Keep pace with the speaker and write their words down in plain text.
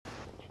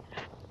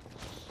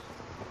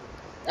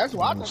That's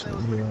why I I'm thought they trying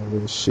was to hear freaking. all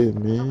this shit,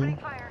 man.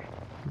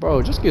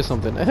 Bro, just get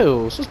something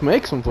else. Just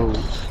make some food.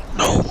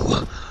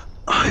 No,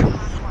 I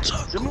want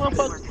Them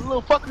taco.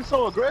 little fuckers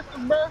so aggressive,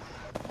 bruh.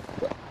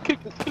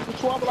 Kick the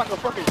chihuahua like a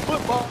fucking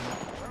football.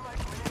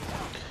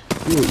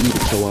 You will eat a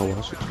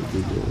chihuahua, shit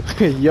you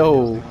big ass.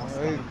 Yo,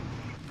 Hey,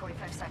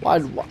 why?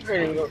 You ain't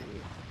even go.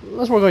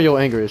 Let's work on your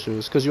anger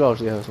issues, cause you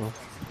obviously have some.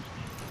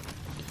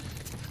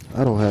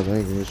 I don't have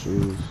anger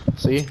issues.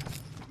 See,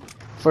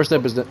 first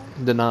step is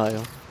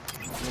denial.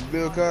 and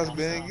Bill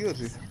Cosby ain't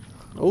guilty.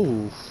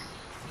 Oh,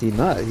 He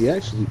not. He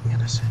actually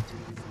innocent.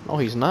 no,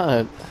 he's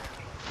not.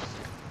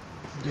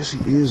 Yes, he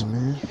is,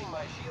 man.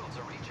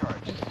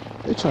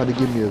 They tried to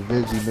give me a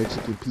veggie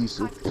Mexican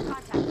pizza.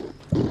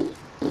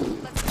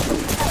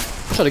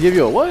 Try to give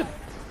you a what?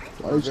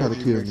 Why you trying to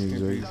Veggie kill me, Mexican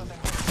Zay? pizza.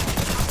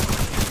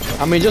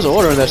 I mean, just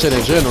ordering that shit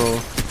in general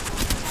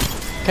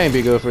can't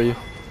be good for you.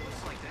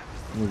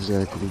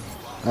 Exactly.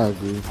 I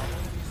agree.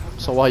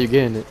 So why you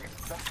getting it?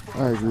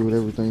 I agree with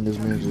everything this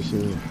man just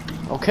said.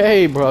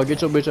 Okay, bro,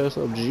 get your bitch ass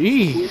up. You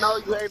Jeez. know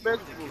you hate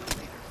vegetables.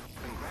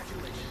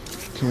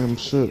 Cam,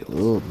 shut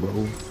up,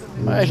 bro.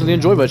 I actually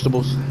enjoy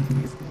vegetables.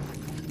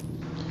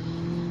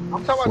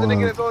 I'm talking about the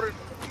nigga that's ordered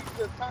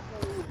pizza taco.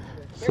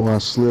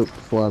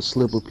 Before I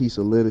slip a piece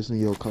of lettuce in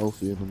your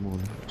coffee in the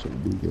morning. So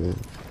big ass.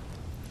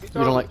 He You told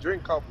don't him like to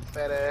drink coffee,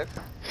 fat ass.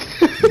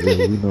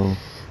 Yeah, we know.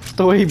 That's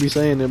the way he be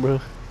saying it, bro.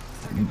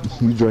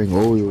 You drink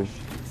oil.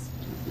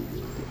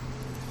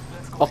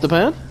 Off the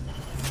pan?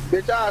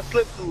 Bitch, I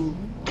slip some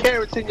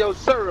carrots in your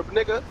syrup,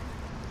 nigga.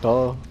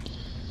 Duh.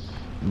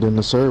 Then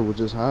the syrup would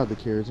just hide the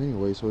carrots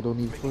anyway, so it don't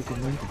even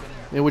fucking matter.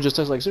 It would just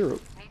taste like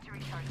syrup.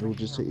 It would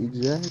just say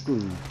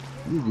exactly.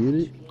 You get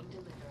it.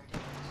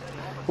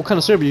 What kind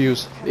of syrup you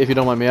use, if you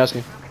don't mind me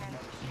asking?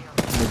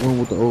 The one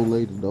with the old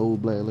lady, the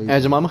old black lady.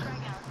 And your mama?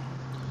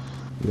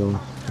 Yo,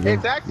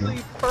 It's actually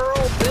Pearl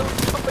Milk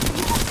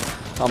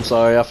Company. I'm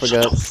sorry, I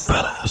forgot.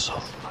 fat ass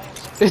up.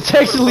 It's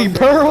actually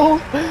Pearl?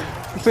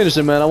 Finish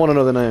it, man. I want to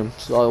know the name,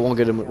 so I won't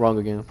get it wrong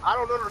again. I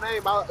don't know the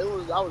name.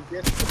 I was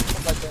guessing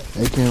something like that.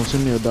 Hey Cam,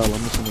 send me $1. I'm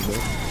gonna send it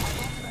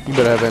back. You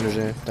better have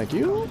energy. Thank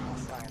you.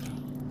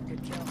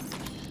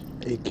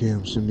 Hey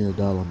Cam, send me $1. I'm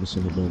gonna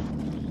send it back.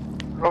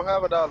 I don't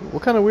have $1.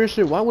 What kind of weird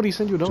shit? Why would he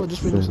send you $1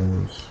 just for this? Fat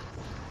ass.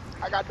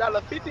 I got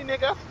 $1.50,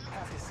 nigga.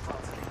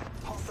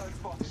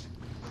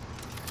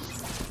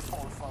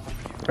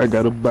 I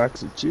got a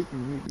box of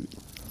chicken, nigga.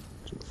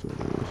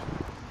 Fat ass.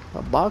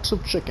 A box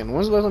of chicken.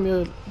 When's the last time you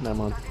had? Never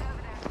mind.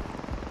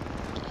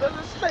 There's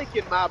a snake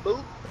in my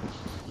boot.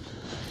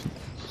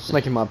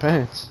 Snake in my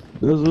pants.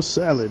 There's a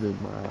salad in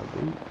my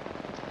boot.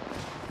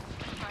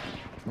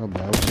 My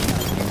bad.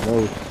 That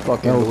was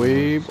Fucking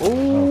weeb.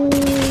 Ooh.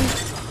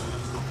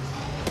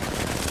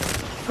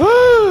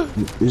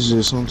 It's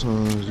just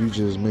sometimes you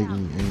just make me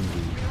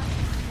angry.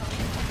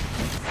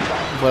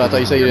 But I thought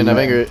you said you didn't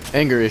have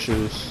anger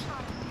issues.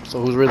 So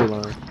who's really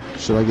lying?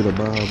 Should I get a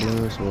Baja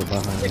Blast or a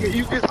Baja? Nigga,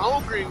 you get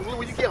hungry.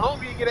 When you get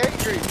hungry, you get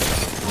angry.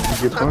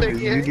 You get hungry,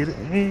 you get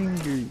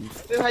angry.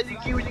 That's how you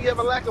get when you have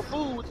a lack of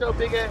food with your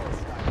big ass.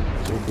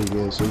 So big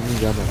ass, so you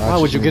ain't got no Why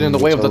would you oxygen get in the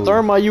your way of the toes.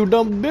 thermite, you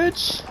dumb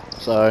bitch?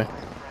 Sorry.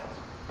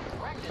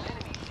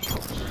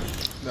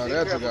 No,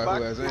 that's a guy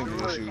who has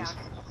anger issues.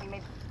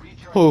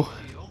 Who?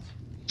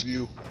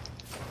 You.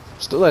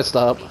 Still, let's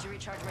stop.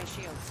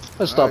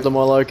 Let's stop the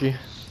malarkey.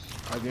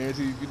 I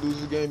guarantee you, if you lose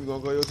this game, you're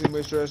gonna call your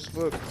teammates trash as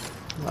fuck.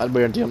 I'd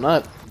guarantee I'm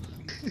not.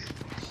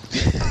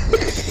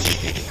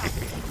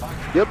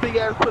 Your big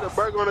ass put a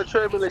burger on the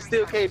treadmill and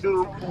still can't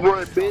do the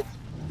run, bitch.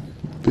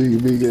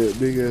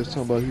 Big ass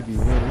talking about he be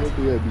running. What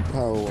do that be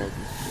power walking?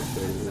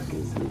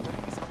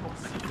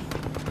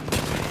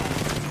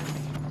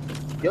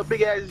 Your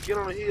big ass just get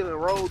on the hill and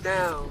roll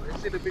down and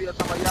send a video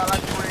talking about y'all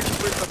like to run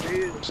sprints up the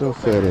hill. So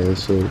fat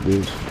ass up,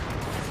 bitch.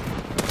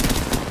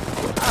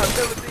 I've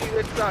never seen you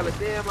exercise a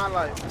day in my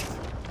life.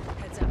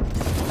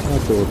 I'll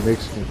throw a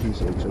Mexican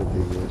pizza at your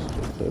big ass.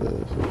 So fat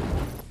ass up.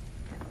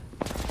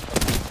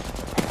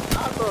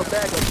 I'll throw a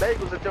bag of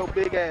bagels at your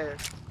big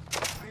ass.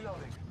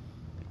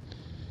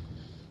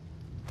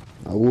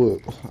 I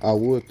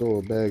would throw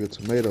a bag of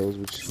tomatoes,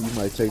 which you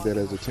might take that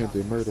as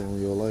attempted murder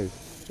on your life.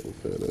 So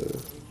fat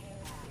ass.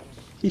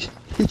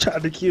 He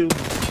tried to kill me.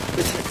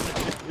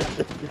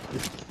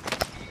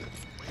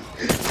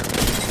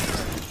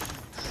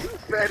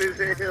 Fat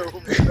as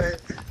hell, man.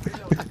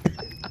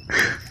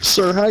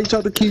 Sir, how he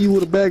tried to kill you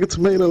with a bag of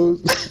tomatoes?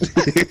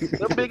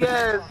 Your big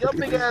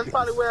ass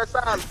probably wear a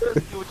size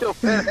 50 with your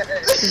fat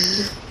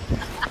ass.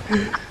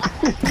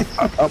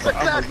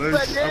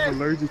 I'm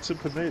allergic to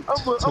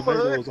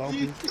tomatoes.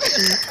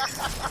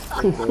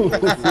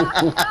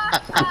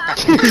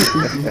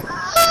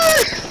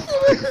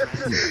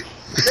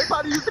 They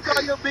probably used to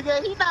call your big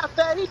ass. He not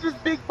fat, he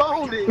just big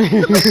boned. Shut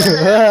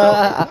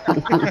up,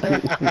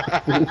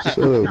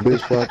 bitch,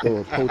 before I throw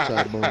a poach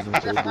out bone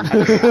at your bitch.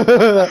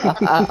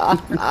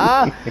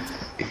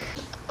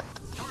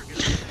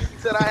 He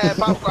said I had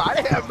popcorn. I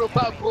didn't have no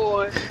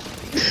popcorn.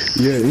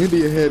 Yeah,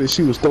 India had it.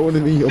 She was throwing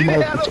it in your He mouth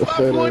didn't have with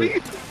no your fat popcorn.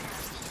 ass.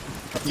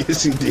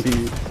 Yes, he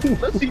did.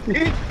 Yes, he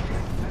did.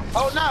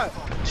 Oh no,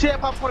 she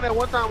had popped on that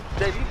one time.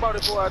 JD bought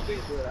it for I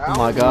think. But I Oh don't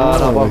my know.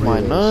 god, I'm Oh, off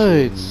my yeah,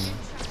 nuts.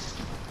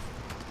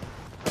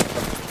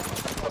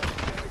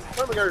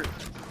 Stomach hurt.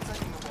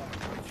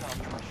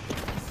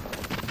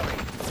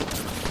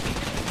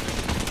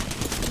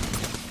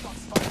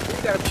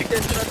 You gotta pick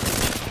that shit up.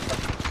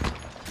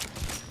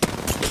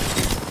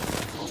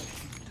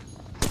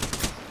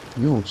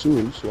 You don't chew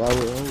it, you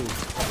swallow it whole.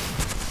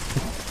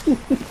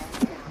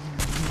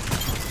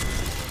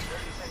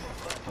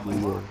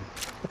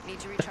 Need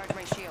to recharge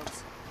my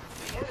shields.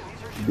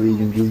 Big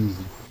and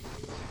greasy.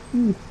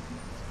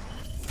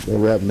 That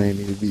rap name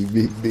need to be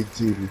Big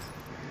Titties.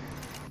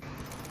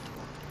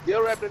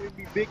 Your rap name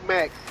be Big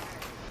Mac.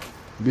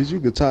 Bitch, you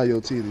could tie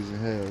your titties in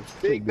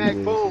half. Big Mac,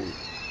 ass boom. shit.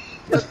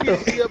 Your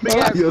titties be your big Tie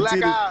ass your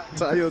black eye. titties,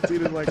 tie your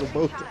titties like a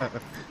bow tie.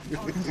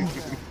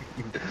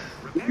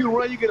 If you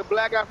run, you get a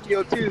black eye from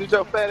your titties with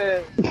your fat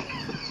ass.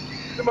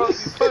 Them must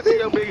be punching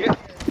your big ass.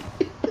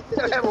 You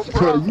gotta have a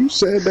Bro, bra. you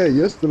said that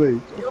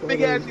yesterday. Your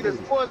big ass need a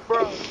sports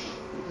bra.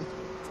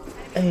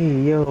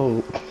 Hey,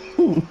 yo.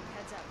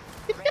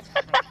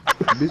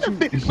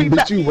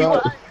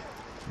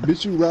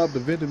 Bitch, you robbed the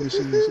vending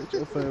machine. Shut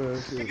your fat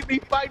ass He up. could be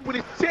fighting with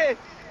his chest.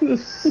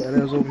 Fat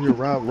ass over here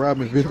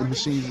robbing vending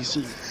machines and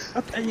shit.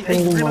 I thought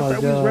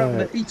we was robbing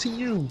the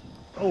ATM.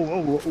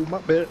 Oh, my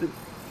bad.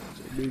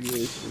 Big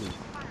ass shit.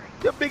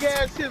 Your big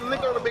ass shit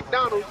lick on the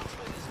McDonald's.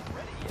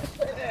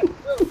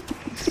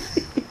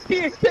 He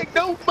ain't take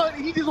no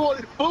money. He just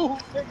wanted food,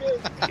 nigga.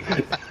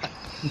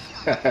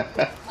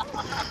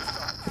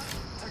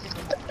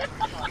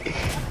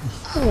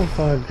 Oh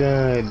my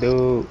god,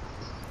 dude.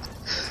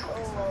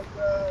 Oh my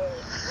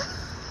god.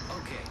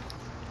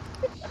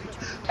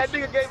 That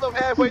nigga gave up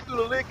halfway through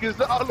the lick because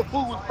all the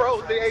food was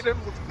frozen. They ain't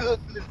nothing was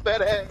cooked in his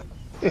fat ass.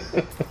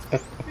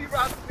 He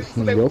robbed the bitch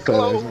when they Your was fat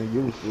ass closed. ain't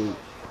give a fuck.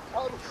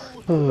 All the food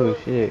was Oh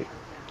cooked. shit.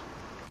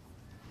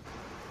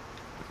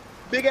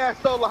 Big ass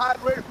stole a hot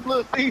and ready from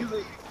Little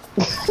Caesar.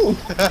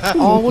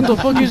 Oh, what the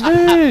fuck is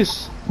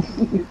this?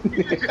 He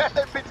just got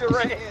that bitch and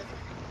ran.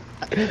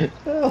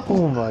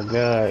 Oh my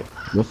god.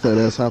 Your fat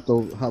ass hopped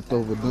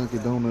over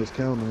Dunkin' Donuts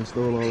counter and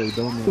stole all their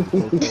donuts.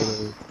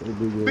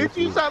 Bitch,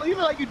 you sound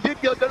even like you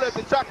dip your donuts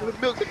in chocolate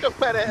milk. Get your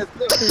fat ass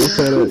up.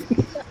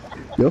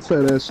 Your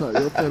fat ass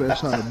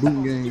trying to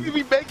boot You game. can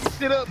be making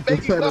shit up, Your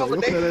making fat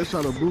combinations. ass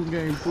trying to boot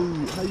game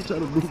food. How you try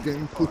to boot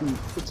game food?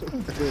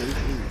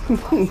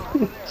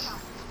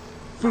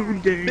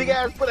 Food game. Big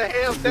ass put a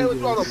ham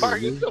sandwich on a burger.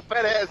 Get your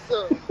fat ass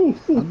up.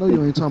 I know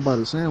you ain't talking about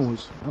a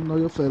sandwich. I know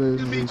your fat ass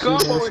You be ain't shit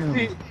about a combo and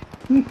sandwich. shit.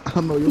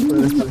 I know your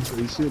fat ass ain't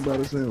say shit about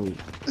a sandwich.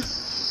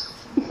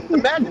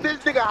 Imagine this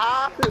nigga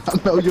high. I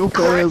know your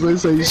fat ass ain't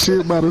say shit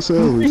about a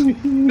sandwich.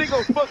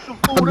 Nigga fuck some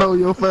I food know up.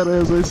 your fat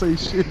ass ain't say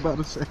shit about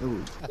a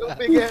sandwich. Your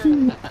big ass.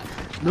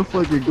 No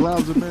fucking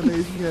globs of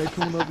mayonnaise you had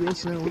coming up your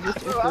sandwich.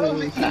 What your Bro, I fat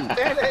only ass eat shit?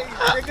 mayonnaise,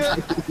 nigga.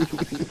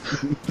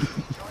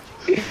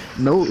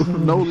 No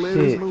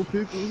lettuce, shit. no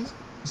pickles.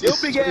 Your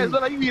big ass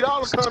look like you eat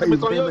all the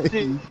condiments on your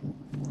shit.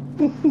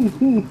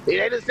 It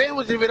ain't a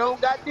sandwich if it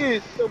don't got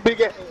this. Your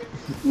big ass.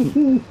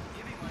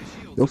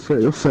 Your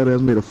fat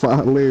ass made a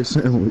 5-layer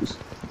sandwich.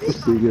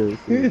 Big ass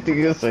You shit. think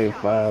you say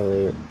fire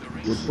there?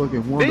 With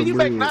fucking Wonder Then you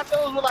make Bread.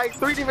 nachos with like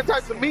 3 different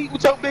types of meat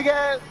with your big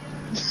ass.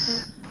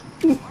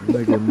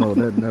 Nigga, no,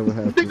 that never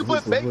happened. Nigga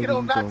What put the bacon fuck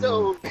on you talking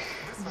about? nachos.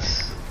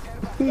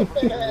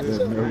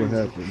 That never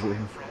happened, bro.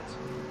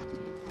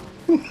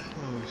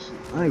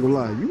 I ain't gonna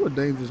lie, you a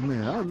dangerous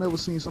man. I've never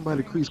seen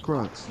somebody crease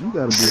Crocs. You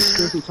gotta be a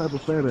special type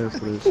of fat ass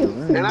for that shit.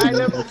 And I ain't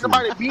never seen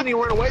somebody beanie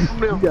run away from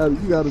them.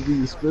 You gotta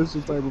be a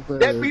special type of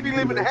fat That ass. beanie to do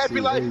living a that happy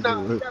shit. life Ain't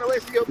now. gonna You gotta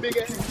wait for your big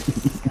ass.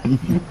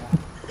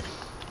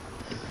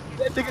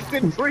 That nigga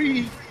couldn't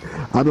breathe.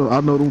 I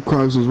know them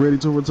Crocs was ready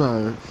to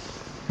retire.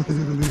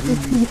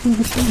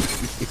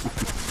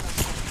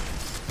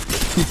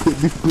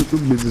 He put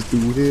them bitches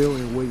through hell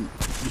and wait.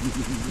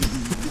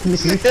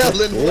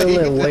 Hell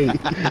and wait.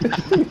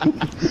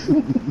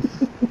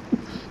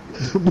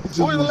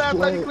 When was the last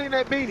time you cleaned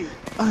that beanie?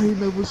 I ain't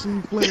never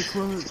seen flat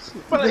Crocs.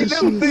 But I ain't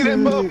never seen that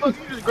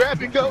motherfucker. You just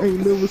grab and I go.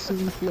 ain't never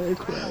seen flat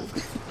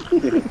Crocs.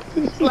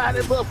 Slide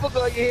that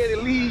motherfucker on your head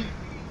and leave.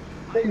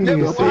 They Nigga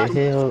never said watch.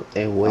 hell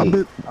and I wait.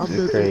 bet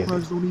That's them crazy.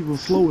 Crocs don't even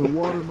flow in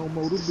water no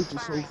more. Them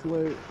bitches so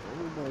flat.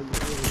 Oh my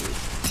god.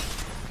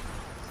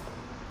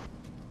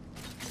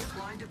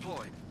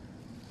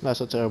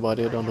 That's a terrible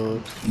idea, don't do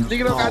it.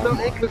 Nigga don't got no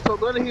anklets, so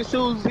none of his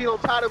shoes, he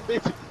don't tie them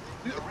bitches.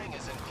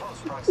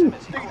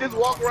 Nigga just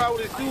walk around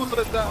with his shoes on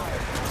the side.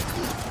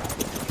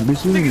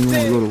 Bitch, you ain't even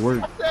wanna go to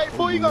work. I said,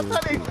 boy, you gonna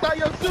tie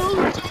your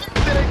shoes?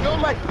 Then they go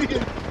like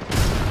this.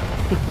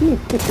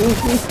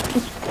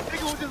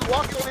 Nigga was just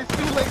walking on his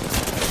shoelaces.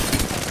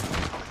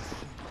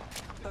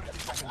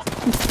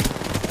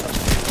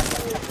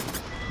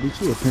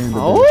 Bitch, you a panda.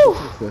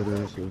 Oh! Fat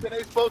ass. Then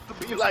they supposed to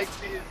be like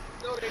this.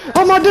 No, they not.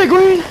 Oh, my dick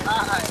green!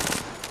 Alright.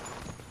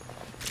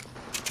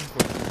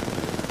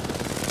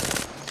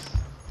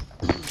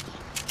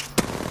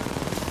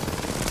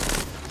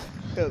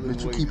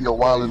 Bitch, you keep your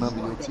wallet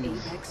under your The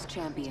teeth. Apex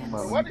champions.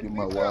 My Why did get you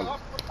my be wallet.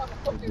 what the fuck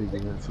is Big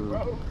this, ass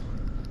bro?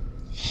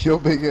 Your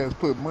big ass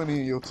put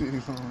money in your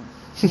titties on.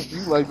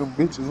 You like them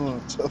bitches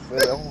on tough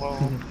fat. Hold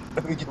on.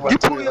 Let me get my You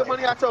pull Twitter your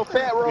money out your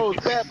fat rolls,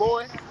 fat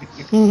boy.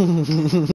 out.